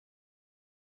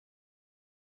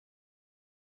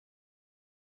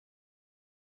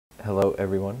Hello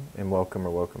everyone, and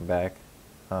welcome back.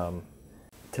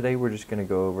 Today we're just going to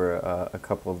go over a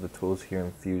couple of the tools here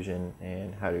in Fusion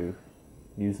and how to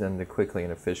use them to quickly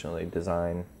and efficiently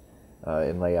design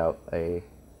and lay out a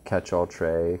catch-all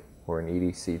tray or an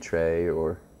EDC tray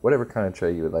or whatever kind of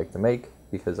tray you would like to make,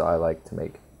 because I like to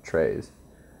make trays.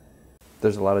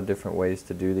 There's a lot of different ways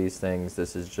to do these things.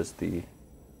 This is just the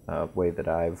way that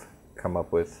I've come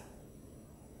up with,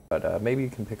 but maybe you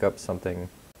can pick up something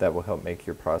that will help make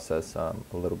your process a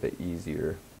little bit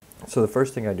easier. So the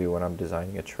first thing I do when I'm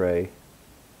designing a tray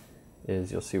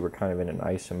is, you'll see we're kind of in an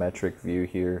isometric view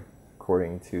here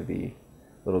according to the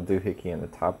little doohickey in the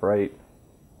top right.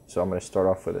 So I'm going to start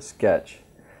off with a sketch.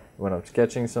 When I'm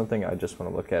sketching something, I just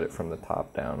want to look at it from the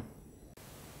top down.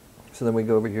 So then we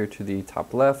go over here to the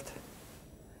top left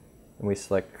and we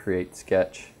select Create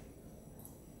Sketch,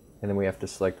 and then we have to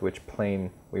select which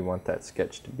plane we want that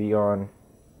sketch to be on.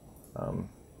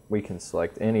 We can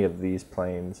select any of these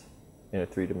planes in a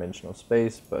three-dimensional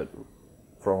space, but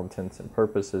for all intents and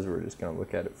purposes, we're just going to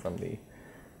look at it from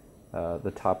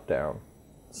the top down.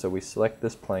 So we select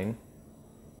this plane,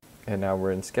 and now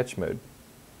we're in sketch mode.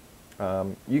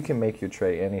 You can make your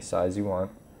tray any size you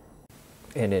want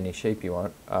and any shape you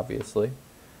want, obviously,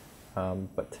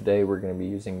 but today we're going to be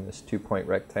using this 2-point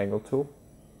rectangle tool,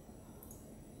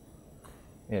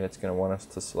 and it's going to want us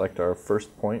to select our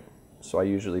first point. So I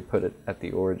usually put it at the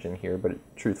origin here, but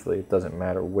truthfully it doesn't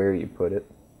matter where you put it.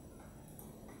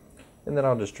 And then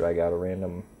I'll just drag out a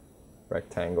random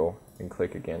rectangle and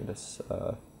click again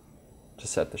to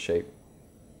set the shape.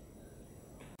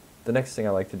 The next thing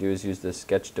I like to do is use this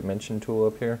sketch dimension tool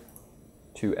up here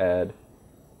to add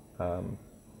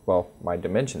my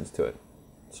dimensions to it.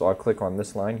 So I'll click on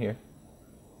this line here,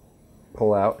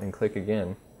 pull out and click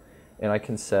again, and I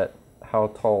can set how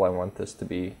tall I want this to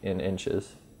be in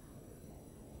inches.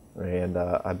 And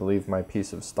I believe my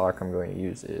piece of stock I'm going to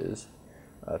use is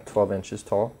 12 inches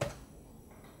tall.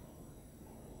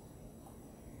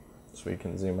 So we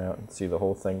can zoom out and see the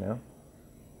whole thing now.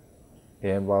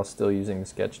 And while still using the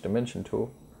sketch dimension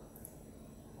tool,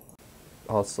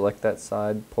 I'll select that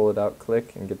side, pull it out,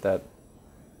 click, and get that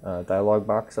dialog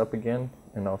box up again.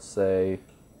 And I'll say,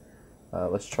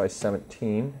 let's try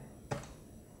 17.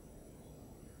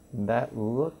 That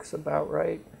looks about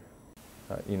right.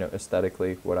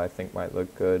 Aesthetically, what I think might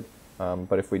look good.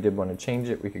 But if we did want to change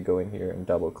it, we could go in here and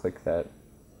double click that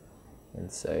and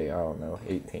say, I don't know,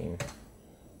 18.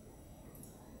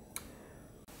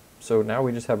 So now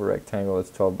we just have a rectangle that's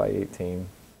 12 by 18.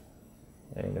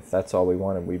 And if that's all we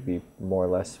wanted, we'd be more or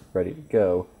less ready to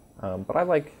go. But I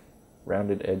like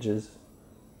rounded edges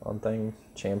on things,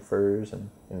 chamfers and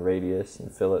radius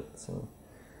and fillets. And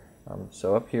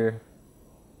so up here,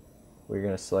 we're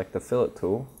going to select the fillet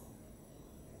tool.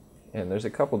 And there's a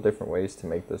couple different ways to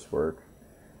make this work,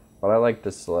 but I like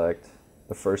to select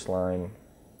the first line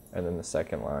and then the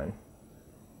second line.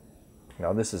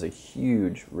 Now this is a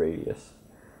huge radius,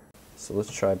 so let's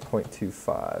try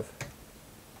 0.25.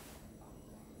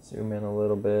 Zoom in a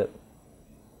little bit.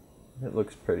 It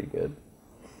looks pretty good.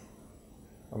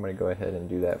 I'm going to go ahead and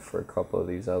do that for a couple of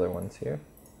these other ones here,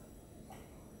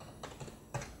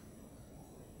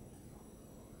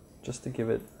 just to give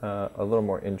it a little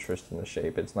more interest in the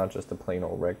shape. It's not just a plain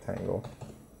old rectangle.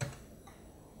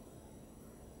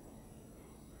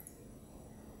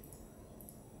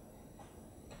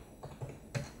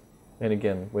 And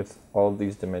again, with all of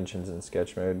these dimensions in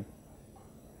sketch mode,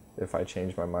 if I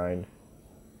change my mind,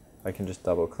 I can just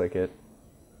double click it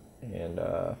and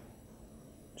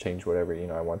change whatever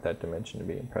I want that dimension to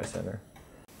be and press enter.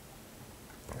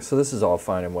 So this is all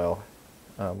fine and well.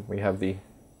 We have the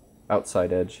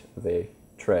outside edge of a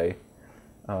tray,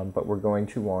 but we're going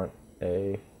to want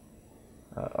a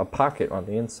pocket on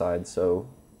the inside. So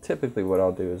typically what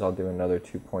I'll do is I'll do another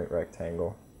 2-point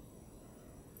rectangle,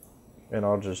 and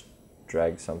I'll just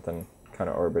drag something kind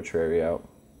of arbitrary out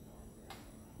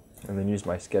and then use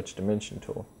my sketch dimension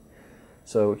tool.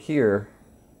 So here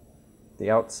the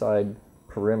outside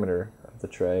perimeter of the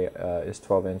tray is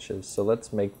 12 inches, so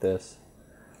let's make this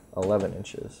 11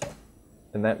 inches,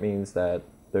 and that means that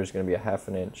there's going to be a ½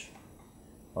 an inch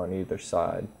on either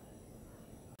side.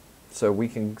 So we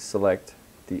can select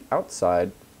the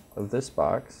outside of this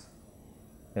box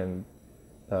and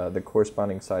the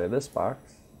corresponding side of this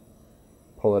box,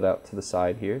 pull it out to the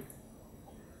side here,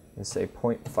 and say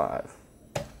 0.5.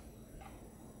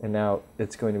 And now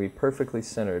it's going to be perfectly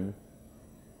centered.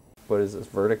 What is this,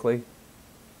 vertically?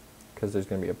 Because there's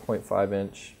going to be a 0.5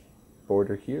 inch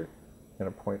border here and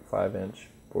a 0.5 inch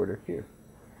border here.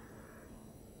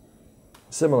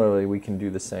 Similarly, we can do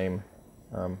the same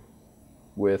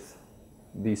with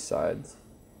these sides.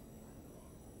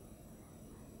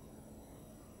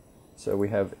 So we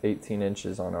have 18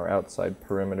 inches on our outside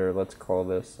perimeter. Let's call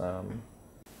this,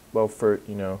 well, for,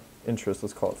 interest,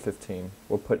 let's call it 15.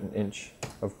 We'll put an inch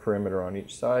of perimeter on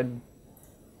each side.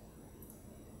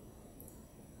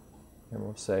 And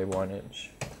we'll say 1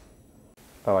 inch.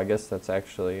 Oh, I guess that's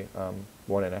actually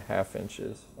 1.5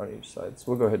 inches on each side. So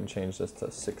we'll go ahead and change this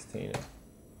to 16.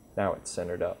 Now it's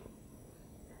centered up.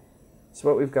 So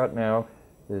what we've got now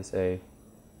is a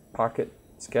pocket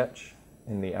sketch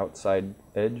in the outside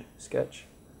edge sketch.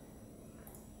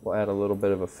 We'll add a little bit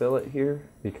of a fillet here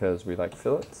because we like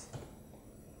fillets.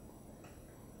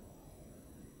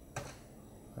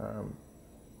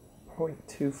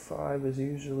 0.25 is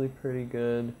usually pretty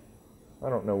good. I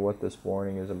don't know what this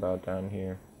warning is about down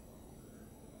here.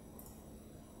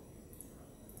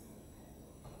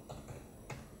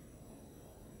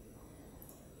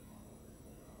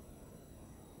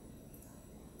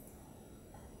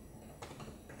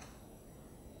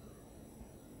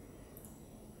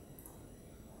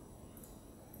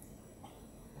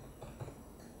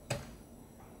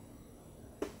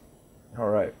 All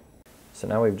right, so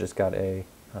now we've just got a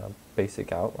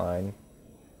basic outline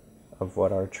of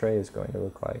what our tray is going to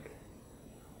look like.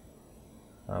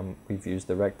 We've used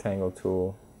the rectangle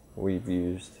tool, we've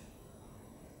used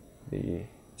the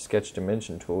sketch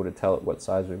dimension tool to tell it what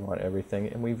size we want everything,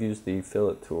 and we've used the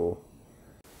fillet tool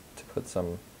to put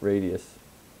some radius.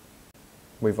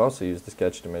 We've also used the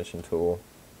sketch dimension tool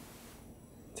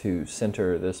to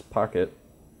center this pocket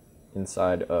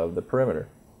inside of the perimeter.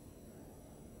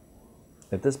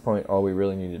 At this point, all we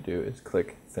really need to do is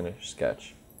click Finish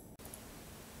Sketch.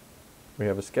 We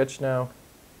have a sketch now,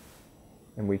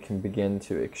 and we can begin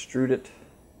to extrude it,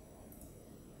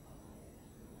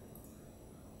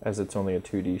 as it's only a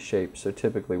 2D shape. So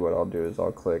typically what I'll do is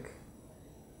I'll click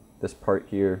this part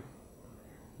here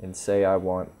and say I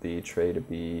want the tray to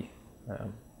be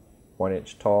 1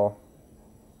 inch tall.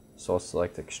 So I'll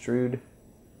select Extrude.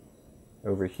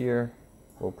 Over here,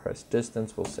 we'll press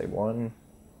Distance, we'll say 1,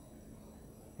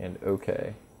 and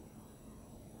OK.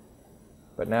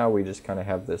 But now we just kind of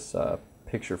have this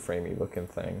picture framey looking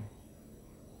thing.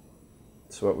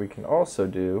 So what we can also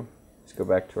do is go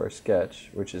back to our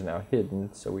sketch, which is now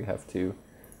hidden, so we have to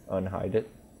unhide it.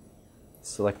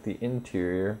 Select the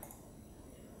interior,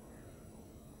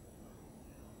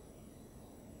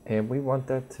 and we want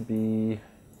that to be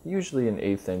usually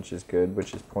 1/8 inch is good,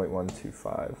 which is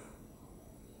 0.125.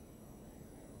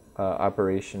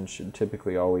 Operation should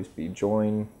typically always be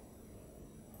join.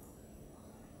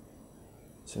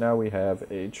 So now we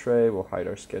have a tray. We'll hide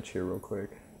our sketch here real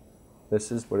quick.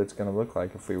 This is what it's going to look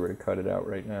like if we were to cut it out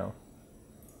right now.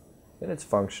 And it's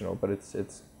functional, but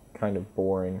it's kind of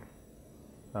boring.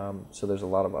 So there's a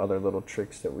lot of other little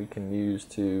tricks that we can use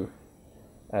to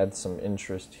add some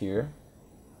interest here.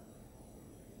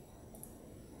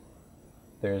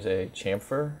 There's a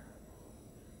chamfer.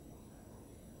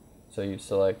 So you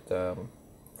select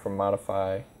from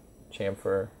Modify,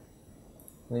 Chamfer,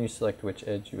 and then you select which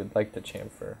edge you would like to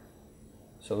chamfer.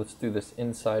 So let's do this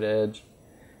inside edge,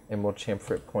 and we'll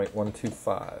chamfer at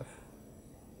 0.125.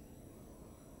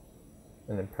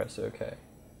 And then press OK.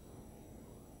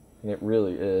 And it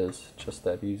really is just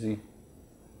that easy.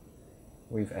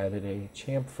 We've added a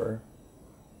chamfer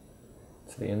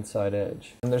to the inside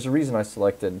edge. And there's a reason I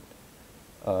selected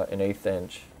 1/8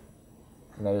 inch.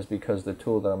 And that is because the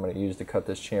tool that I'm going to use to cut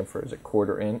this chamfer is a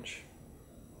 1/4 inch.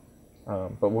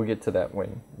 But we'll get to that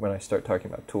when I start talking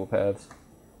about toolpaths.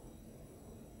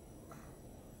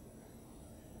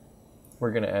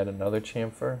 We're going to add another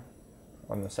chamfer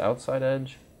on this outside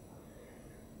edge.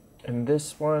 And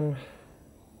this one,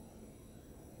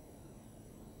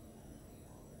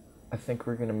 I think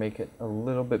we're going to make it a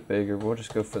little bit bigger. We'll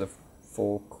just go for the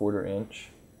full 1/4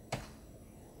 inch.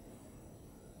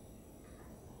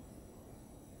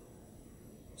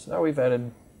 So now we've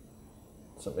added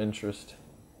some interest.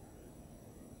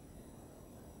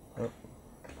 Oh,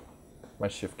 my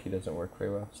shift key doesn't work very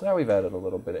well. So now we've added a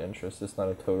little bit of interest. It's not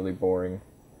a totally boring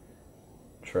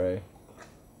tray.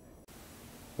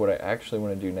 What I actually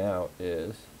want to do now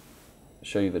is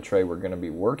show you the tray we're going to be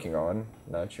working on,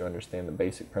 now that you understand the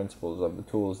basic principles of the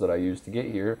tools that I used to get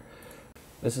here.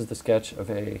 This is the sketch of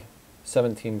a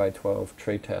 17 by 12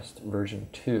 tray test version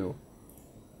 2.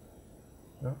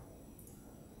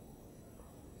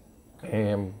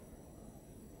 And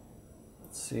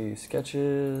let's see,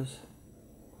 sketches.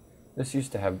 This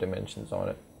used to have dimensions on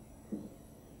it.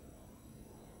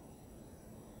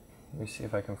 Let me see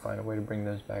if I can find a way to bring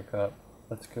those back up.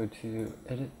 Let's go to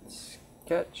Edit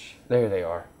Sketch. There they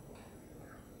are.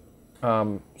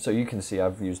 So you can see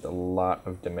I've used a lot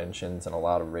of dimensions and a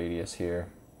lot of radius here.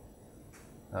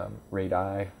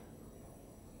 Radii.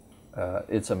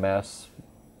 It's a mess,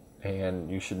 and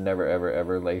you should never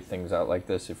ever lay things out like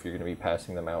this if you're going to be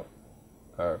passing them out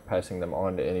or passing them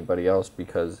on to anybody else,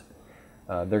 because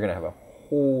they're going to have a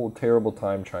whole terrible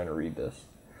time trying to read this.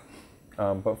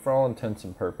 But for all intents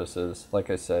and purposes, like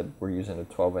I said, we're using a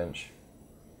 12-inch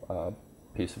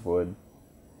piece of wood.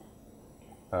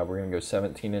 We're going to go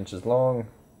 17 inches long.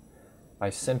 I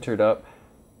centered up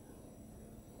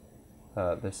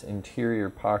this interior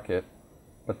pocket,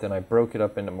 but then I broke it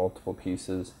up into multiple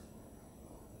pieces.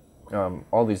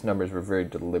 All these numbers were very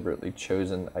deliberately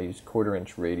chosen. I used 1/4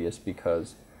 inch radius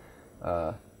because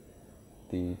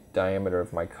the diameter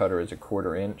of my cutter is a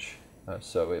 1/4 inch,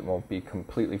 so it won't be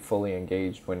completely fully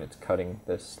engaged when it's cutting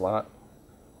this slot,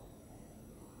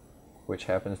 which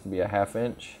happens to be a 1/2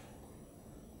 inch.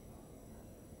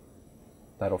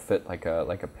 That'll fit like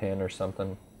a pin or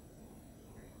something.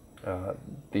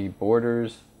 The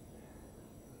borders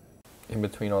in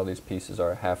between all these pieces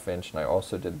are a 1/2 inch, and I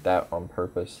also did that on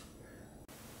purpose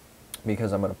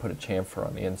because I'm going to put a chamfer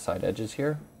on the inside edges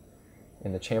here,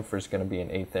 and the chamfer is going to be an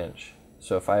 1/8 inch.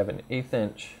 So if I have an 1/8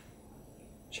 inch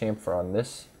chamfer on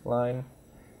this line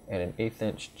and an 1/8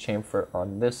 inch chamfer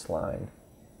on this line,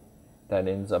 that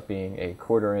ends up being a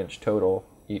 1/4 inch total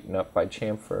eaten up by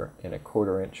chamfer and a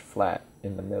 1/4 inch flat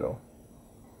in the middle.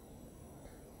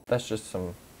 That's just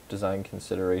some design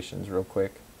considerations real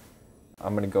quick.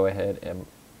 I'm going to go ahead and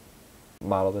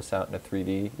model this out in a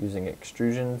 3D using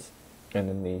extrusions, and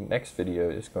then the next video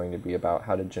is going to be about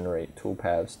how to generate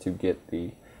toolpaths to get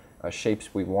the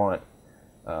shapes we want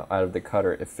out of the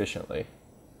cutter efficiently.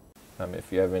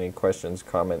 If you have any questions,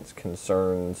 comments,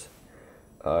 concerns,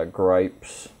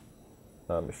 gripes,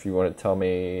 if you want to tell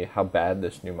me how bad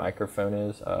this new microphone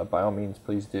is, by all means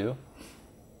please do.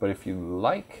 But if you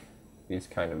like these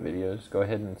kind of videos, go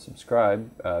ahead and subscribe,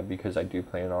 because I do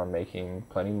plan on making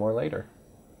plenty more later.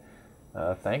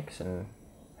 Thanks, and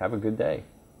have a good day.